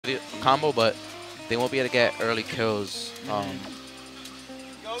combo, but they won't be able to get early kills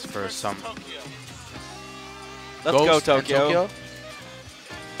for some. Let's go, Tokyo.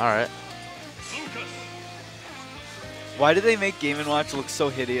 All right. Why do they make Game & Watch look so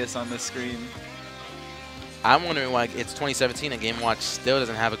hideous on this screen? I'm wondering why it's 2017 and Game & Watch still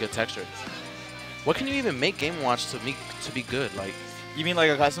doesn't have a good texture. What can you even make Game & Watch to be good? Like, you mean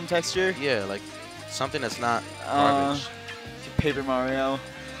like a custom texture? Yeah, like something that's not garbage. Paper Mario.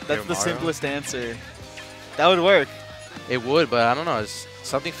 That's Paper the Mario? simplest answer. That would work. It would, but I don't know.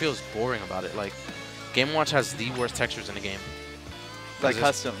 Something feels boring about it. Like, Game & Watch has the worst textures in the game. Like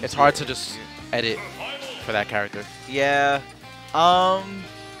custom. It's hard to just edit for that character. Yeah.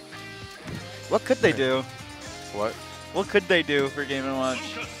 What could they do? What? What could they do for Game &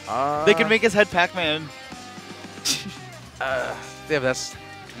 Watch? They could make his head Pac-Man. Yeah, that's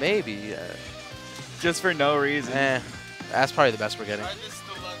maybe. Just for no reason. That's probably the best we're getting.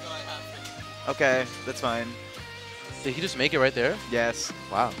 Okay, that's fine. Did he just make it right there? Yes.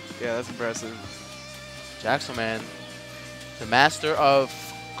 Wow. Yeah, that's impressive. Jackson, man. The master of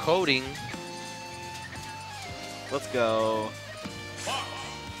coding. Let's go.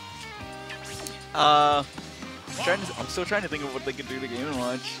 I'm still trying to think of what they could do to Game &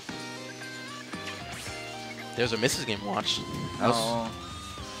 Watch. There's a Mrs. Game & Watch.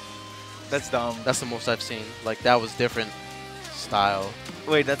 That's dumb. That's the most I've seen. Like, that was different style.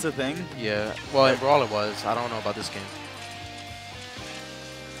 Wait, that's a thing? Yeah. Well, in Brawl it was. I don't know about this game.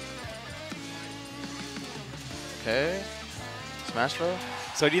 Okay. Smash throw?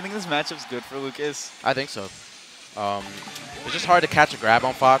 So do you think this matchup's good for Lucas? I think so. It's just hard to catch a grab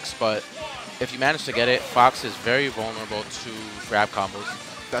on Fox, but if you manage to get it, Fox is very vulnerable to grab combos.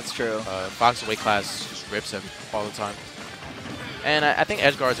 That's true. Fox's weight class just rips him all the time. And I think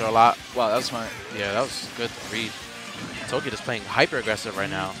edge guards are a lot. Wow, that was smart. Yeah, that was good read. Tokyo just playing hyper aggressive right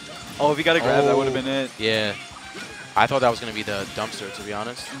now. Oh, if he got a grab, that would have been it. Yeah. I thought that was going to be the dumpster, to be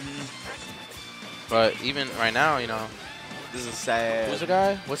honest. But even right now, you know. This is sad. Who's the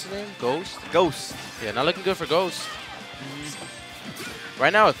guy? What's his name? Ghost? Ghost. Yeah, not looking good for Ghost.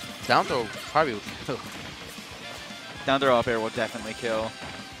 Right now, down throw probably would kill. Down throw up air will definitely kill.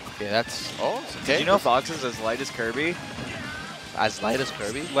 Yeah, that's... Oh, it's okay. Did you know Fox is as light as Kirby? As light as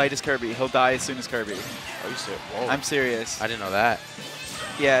Kirby? Light as Kirby. He'll die as soon as Kirby. Are you serious? Whoa. I'm serious. I didn't know that.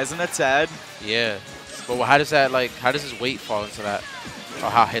 Yeah, isn't that sad? Yeah. But how does that, like, how does his weight fall into that? Or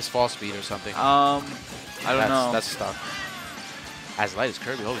how his fall speed or something? I don't know. That's stuck. As light as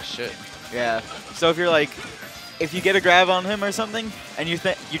Kirby, holy shit. Yeah. So if you're like, if you get a grab on him or something, and you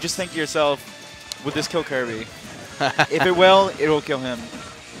just think to yourself, would this kill Kirby? If it will kill him.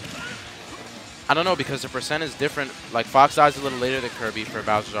 I don't know, because the percent is different. Like, Fox dies a little later than Kirby for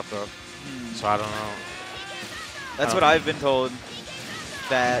Bowser's up throw. So I don't know. That's what I've been told.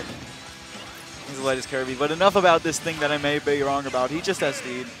 That he's as light as Kirby. But enough about this thing that I may be wrong about. He just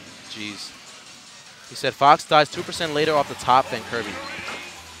SD'd. Jeez. He said Fox dies 2% later off the top than Kirby.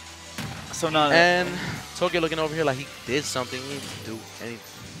 So not. And Tokyo looking over here like he did something. He didn't do anything.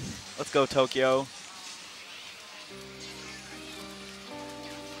 Let's go, Tokyo.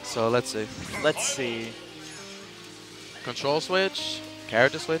 So let's see. Let's see. Control switch,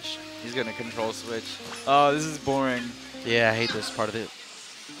 character switch. He's gonna control switch. Oh, this is boring. Yeah, I hate this part of it.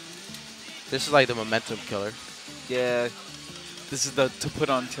 This is like the momentum killer. Yeah. This is the to put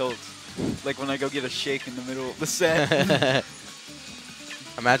on tilt. Like when I go get a shake in the middle of the set.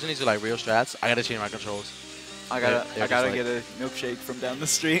 Imagine these are like real strats. I gotta change my controls. I gotta get a milkshake from down the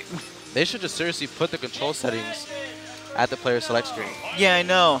street. They should just seriously put the control settings at the player select screen. Yeah, I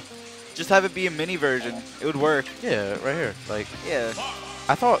know. Just have it be a mini version. It would work. Yeah, right here. Like, yeah.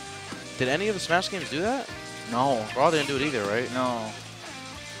 I thought, did any of the Smash games do that? No. Brawl didn't do it either, right? No.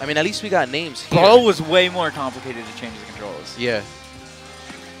 I mean, at least we got names here. Brawl was way more complicated to change the controls. Yeah.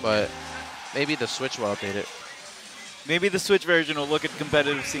 But maybe the Switch will update it. Maybe the Switch version will look at the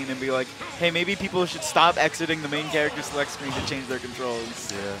competitive scene and be like, hey, maybe people should stop exiting the main character select screen to change their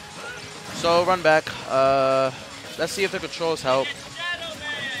controls. Yeah. So, run back. Let's see if the controls help.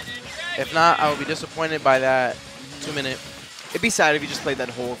 If not, I will be disappointed by that 2-minute. It'd be sad if you just played that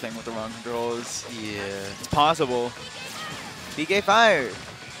whole thing with the wrong controls. Yeah. It's possible. BK fired.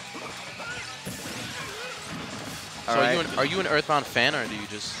 So are you an Earthbound fan, or do you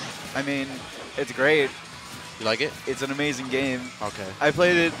just... I mean, it's great. You like it? It's an amazing game. Okay. I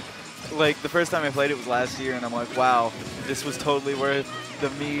played it, like, the first time I played it was last year, and I'm like, wow, this was totally worth the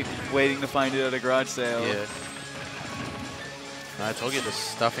me waiting to find it at a garage sale. Yeah. I told you the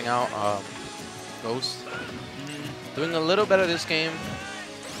stuffing out Ghost. Doing a little better this game.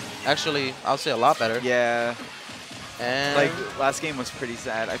 Actually, I'll say a lot better. Yeah. And Like, last game was pretty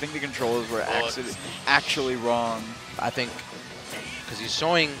sad. I think the controls were actually wrong. I think because he's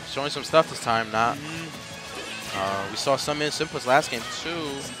showing some stuff this time. Not we saw some inputs last game too.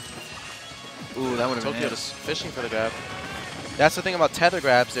 Ooh, that would have been Tokyo it. just fishing for the grab. That's the thing about tether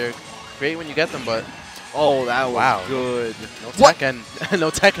grabs. They're great when you get them, but Oh, that was wow, good. no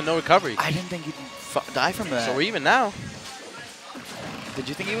tech and no recovery. I didn't think he'd die from that. So we're even now. Did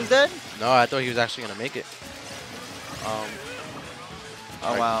you think he was dead? No, I thought he was actually gonna make it. Oh,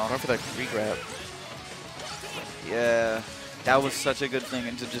 Alright, wow. going for that re-grab. Yeah. That was such a good thing,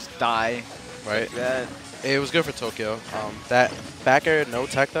 and to just die Right. like that. It was good for Tokyo. That back air, no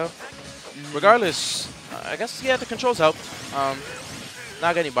tech though. Regardless, I guess yeah, the controls helped.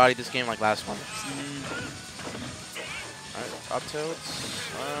 Not getting bodied this game like last one. Alright, up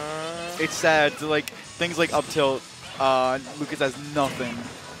tilts. It's sad to like things like up tilt. Lucas has nothing.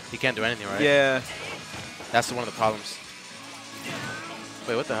 He can't do anything, right? Yeah. That's one of the problems.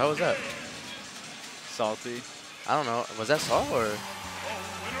 Wait, what the hell was that? Salty. I don't know. Was that Saul or?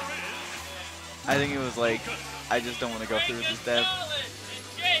 I think it was like, I just don't want to go through with this death.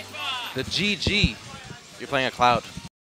 The GG. You're playing a Cloud.